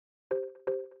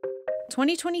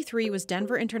2023 was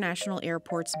Denver International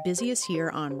Airport's busiest year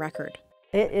on record.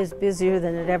 It is busier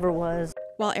than it ever was.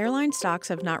 While airline stocks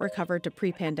have not recovered to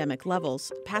pre-pandemic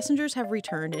levels, passengers have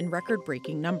returned in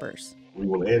record-breaking numbers. We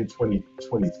will end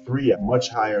 2023 at much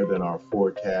higher than our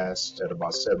forecast at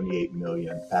about 78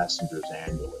 million passengers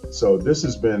annually. So this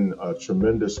has been a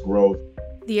tremendous growth.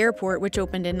 The airport, which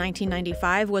opened in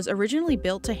 1995, was originally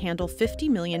built to handle 50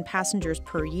 million passengers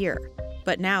per year.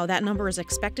 But now that number is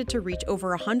expected to reach over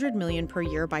 100 million per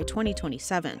year by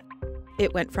 2027.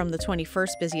 It went from the 21st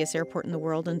busiest airport in the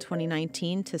world in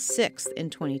 2019 to 6th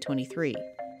in 2023.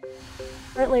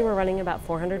 Currently, we're running about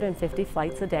 450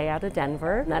 flights a day out of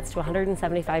Denver. And that's to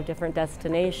 175 different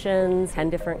destinations,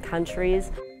 10 different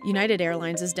countries. United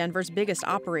Airlines is Denver's biggest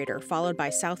operator, followed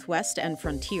by Southwest and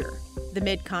Frontier. The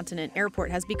Mid-Continent Airport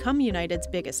has become United's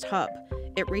biggest hub.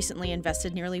 It recently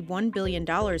invested nearly $1 billion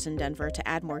in Denver to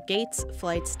add more gates,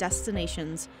 flights,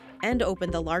 destinations, and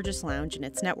opened the largest lounge in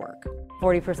its network.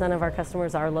 40% of our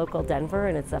customers are local Denver,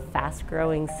 and it's a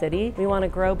fast-growing city. We want to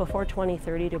grow before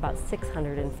 2030 to about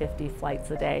 650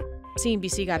 flights a day.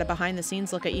 CNBC got a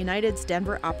behind-the-scenes look at United's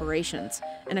Denver operations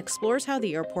and explores how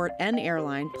the airport and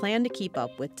airline plan to keep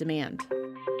up with demand.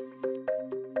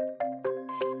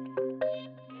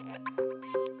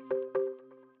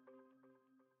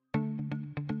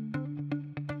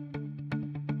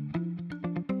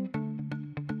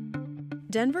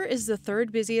 Denver is the third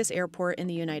busiest airport in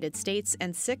the United States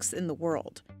and sixth in the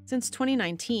world. Since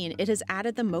 2019, it has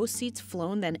added the most seats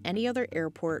flown than any other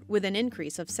airport, with an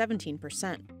increase of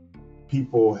 17%.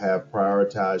 People have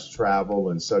prioritized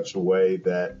travel in such a way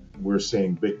that we're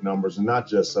seeing big numbers, and not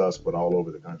just us, but all over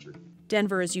the country.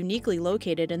 Denver is uniquely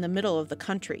located in the middle of the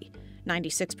country.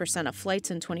 96% of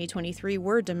flights in 2023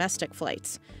 were domestic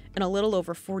flights, and a little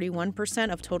over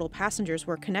 41% of total passengers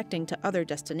were connecting to other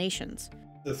destinations.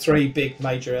 The three big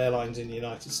major airlines in the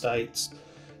United States,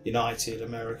 United,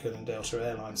 American and Delta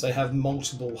Airlines, they have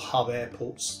multiple hub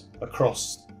airports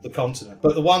across the continent.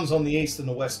 But the ones on the east and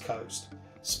the west coast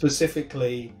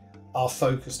specifically are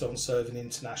focused on serving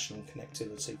international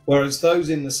connectivity, whereas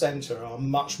those in the centre are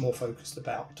much more focused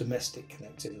about domestic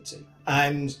connectivity.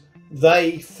 And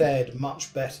they fared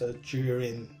much better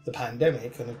during the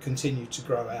pandemic and have continued to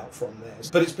grow out from there.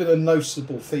 But it's been a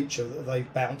noticeable feature that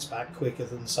they've bounced back quicker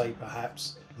than, say,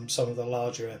 perhaps some of the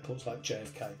larger airports like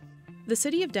JFK. The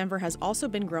city of Denver has also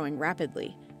been growing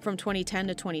rapidly. From 2010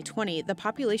 to 2020, the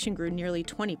population grew nearly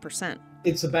 20%.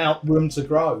 It's about room to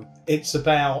grow. It's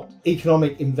about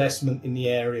economic investment in the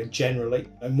area generally,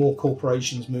 and more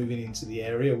corporations moving into the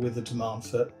area with the demand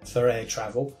for air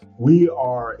travel. We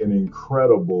are an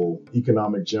incredible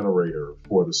economic generator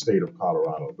for the state of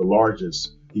Colorado, the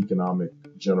largest economic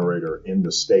generator in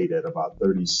the state at about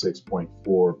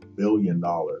 $36.4 billion.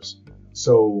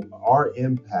 So our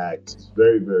impact is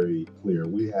very, very clear.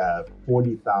 We have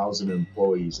 40,000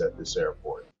 employees at this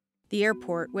airport. The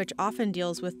airport, which often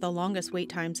deals with the longest wait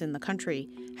times in the country,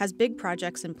 has big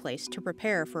projects in place to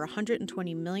prepare for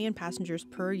 120 million passengers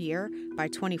per year by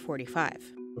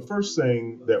 2045. The first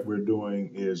thing that we're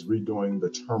doing is redoing the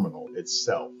terminal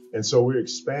itself. And so we're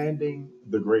expanding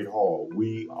the Great Hall.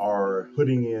 We are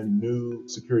putting in new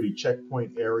security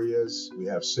checkpoint areas. We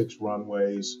have 6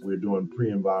 runways. We're doing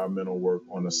pre-environmental work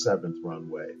on a 7th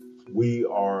runway. We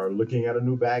are looking at a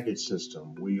new baggage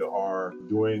system. We are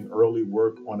doing early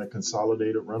work on a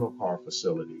consolidated rental car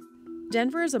facility.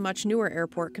 Denver is a much newer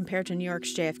airport compared to New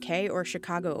York's JFK or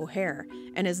Chicago O'Hare,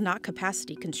 and is not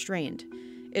capacity constrained.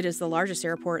 It is the largest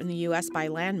airport in the U.S. by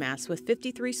landmass with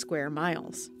 53 square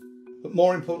miles. But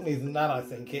more importantly than that, I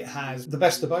think it has the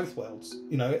best of both worlds.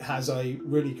 You know, it has a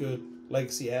really good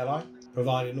legacy airline,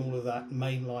 providing all of that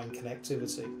mainline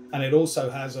connectivity. And it also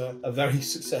has a very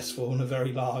successful and a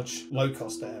very large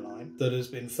low-cost airline that has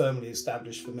been firmly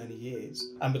established for many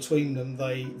years. And between them,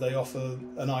 they offer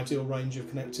an ideal range of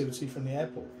connectivity from the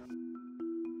airport.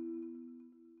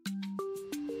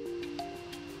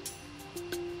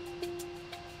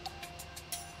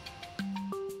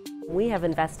 We have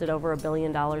invested over $1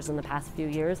 billion in the past few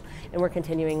years, and we're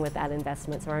continuing with that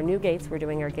investment. So our new gates, we're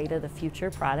doing our Gate of the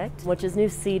Future product, which is new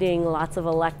seating, lots of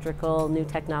electrical, new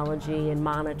technology, and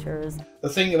monitors. The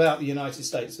thing about the United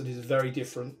States that is very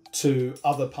different to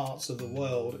other parts of the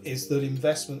world is that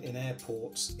investment in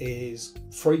airports is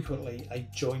frequently a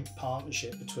joint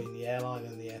partnership between the airline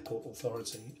and the airport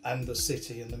authority and the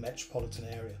city and the metropolitan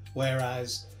area.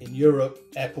 Whereas in Europe,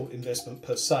 airport investment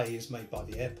per se is made by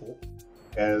the airport.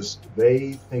 As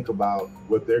they think about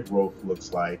what their growth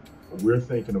looks like, we're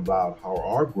thinking about how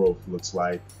our growth looks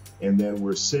like, and then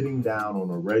we're sitting down on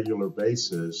a regular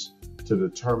basis to to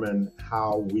determine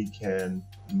how we can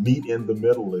meet in the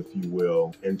middle, if you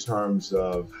will, in terms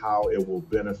of how it will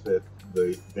benefit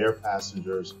their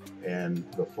passengers and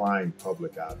the flying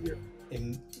public out here.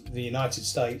 In the United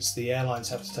States, the airlines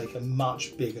have to take a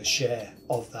much bigger share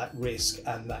of that risk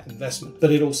and that investment,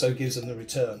 but it also gives them the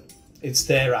return. It's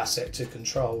their asset to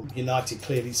control. United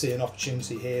clearly see an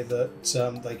opportunity here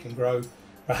that they can grow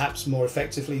perhaps more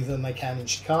effectively than they can in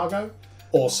Chicago,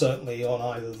 or certainly on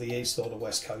either the east or the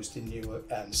west coast in Newark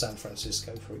and San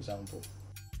Francisco, for example.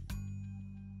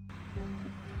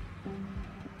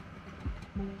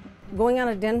 Going out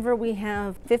of Denver, we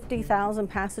have 50,000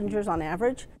 passengers on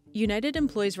average. United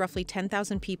employs roughly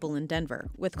 10,000 people in Denver,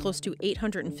 with close to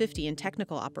 850 in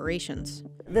technical operations.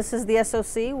 This is the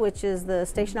SOC, which is the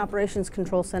Station Operations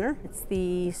Control Center. It's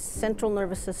the central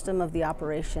nervous system of the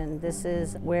operation. This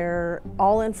is where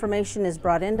all information is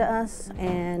brought into us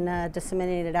and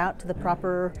disseminated out to the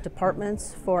proper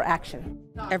departments for action.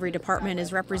 Every department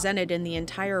is represented in the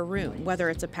entire room, whether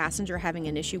it's a passenger having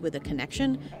an issue with a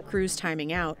connection, crews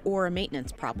timing out, or a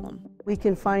maintenance problem. We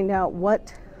can find out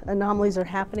what anomalies are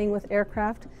happening with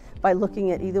aircraft by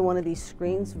looking at either one of these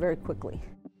screens very quickly.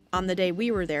 On the day we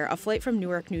were there, a flight from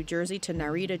Newark, New Jersey to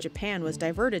Narita, Japan was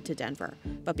diverted to Denver,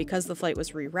 but because the flight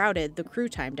was rerouted, the crew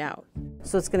timed out.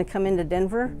 So it's going to come into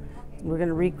Denver, we're going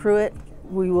to recrew it,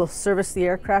 we will service the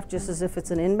aircraft just as if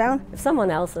it's an inbound. If someone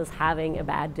else is having a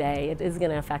bad day, it is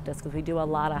going to affect us because we do a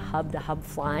lot of hub-to-hub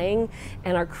flying,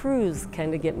 and our crews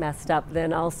kind of get messed up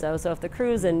then also. So if the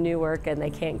crew's in Newark and they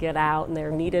can't get out and they're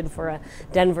needed for a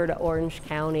Denver to Orange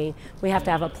County, we have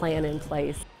to have a plan in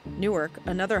place. Newark,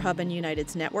 another hub in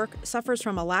United's network, suffers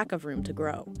from a lack of room to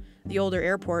grow. The older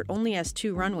airport only has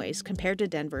 2 runways compared to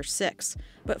Denver's 6,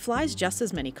 but flies just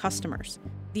as many customers.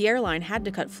 The airline had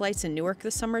to cut flights in Newark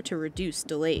this summer to reduce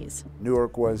delays.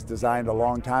 Newark was designed a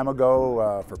long time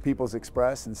ago for People's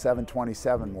Express and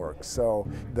 727 works. So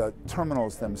the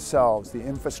terminals themselves, the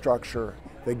infrastructure,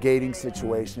 the gating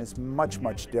situation is much,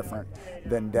 much different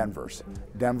than Denver's.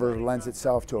 Denver lends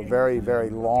itself to a very,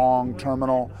 very long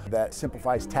terminal that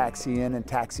simplifies taxi in and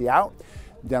taxi out.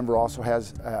 Denver also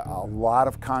has a lot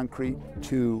of concrete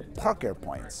to park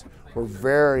airplanes. We're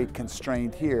very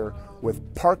constrained here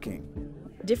with parking.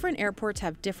 Different airports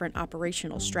have different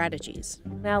operational strategies.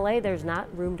 In LA, there's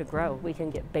not room to grow. We can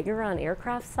get bigger on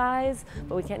aircraft size,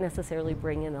 but we can't necessarily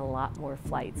bring in a lot more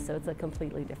flights, so it's a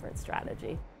completely different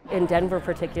strategy. In Denver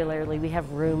particularly, we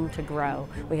have room to grow.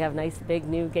 We have nice big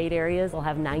new gate areas. We'll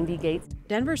have 90 gates.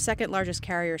 Denver's second largest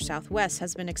carrier, Southwest,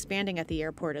 has been expanding at the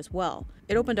airport as well.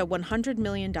 It opened a $100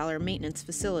 million maintenance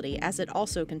facility as it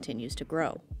also continues to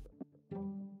grow.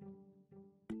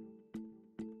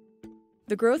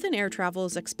 The growth in air travel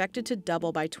is expected to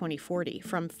double by 2040,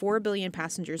 from 4 billion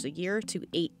passengers a year to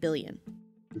 8 billion.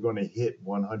 We're going to hit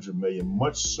 100 million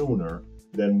much sooner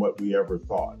than what we ever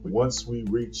thought. Once we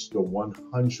reach the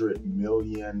 100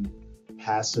 million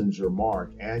passenger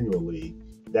mark annually,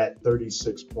 that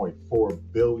 36.4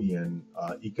 billion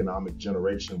economic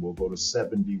generation will go to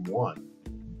 71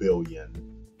 billion.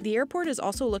 The airport is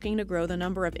also looking to grow the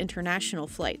number of international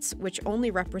flights, which only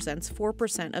represents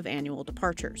 4% of annual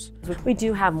departures. We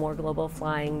do have more global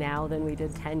flying now than we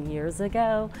did 10 years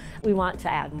ago. We want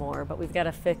to add more, but we've got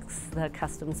to fix the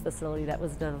customs facility that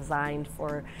was designed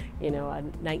for, a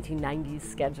 1990s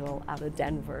schedule out of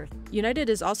Denver.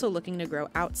 United is also looking to grow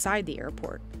outside the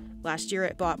airport. Last year,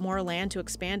 it bought more land to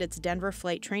expand its Denver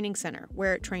Flight Training Center,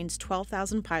 where it trains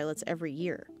 12,000 pilots every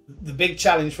year. The big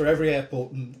challenge for every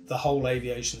airport and the whole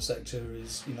aviation sector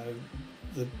is,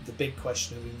 the big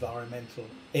question of environmental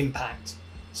impact,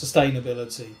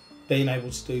 sustainability, being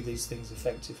able to do these things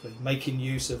effectively, making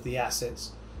use of the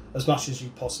assets as much as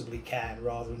you possibly can,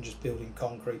 rather than just building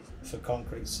concrete for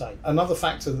concrete's sake. Another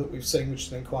factor that we've seen, which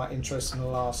has been quite interesting in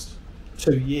the last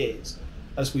 2 years,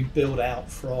 as we build out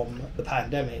from the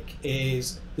pandemic,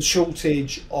 is the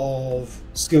shortage of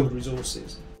skilled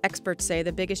resources. Experts say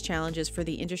the biggest challenges for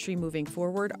the industry moving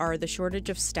forward are the shortage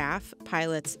of staff,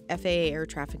 pilots, FAA air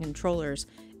traffic controllers,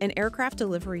 and aircraft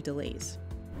delivery delays.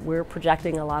 We're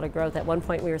projecting a lot of growth. At one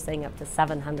point we were saying up to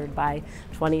 700 by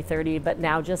 2030, but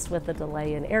now just with the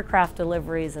delay in aircraft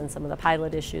deliveries and some of the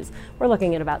pilot issues, we're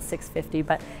looking at about 650.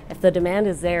 But if the demand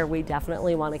is there, we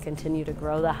definitely want to continue to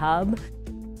grow the hub.